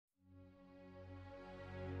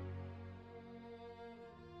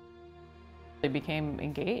They became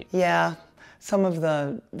engaged. Yeah, some of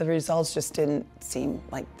the results just didn't seem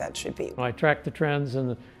like that should be. I tracked the trends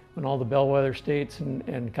and when all the bellwether states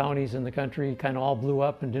and counties in the country kind of all blew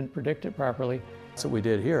up and didn't predict it properly. So what we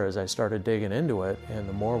did here is I started digging into it, and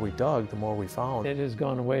the more we dug, the more we found. It has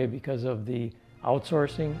gone away because of the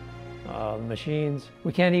outsourcing, machines.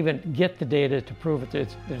 We can't even get the data to prove that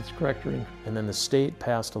it's correct or incorrect. And then the state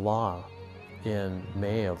passed a law in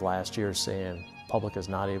May of last year saying public is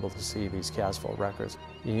not able to see these cast vote records.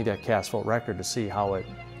 You need that cast vote record to see how it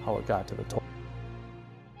got to the total.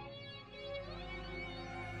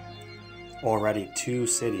 Already 2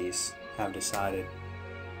 cities have decided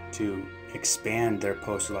to expand their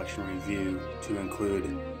post-election review to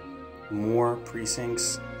include more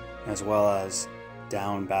precincts as well as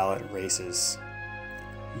down-ballot races.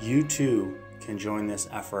 You too can join this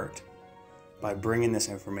effort by bringing this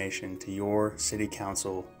information to your city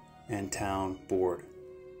council and town board.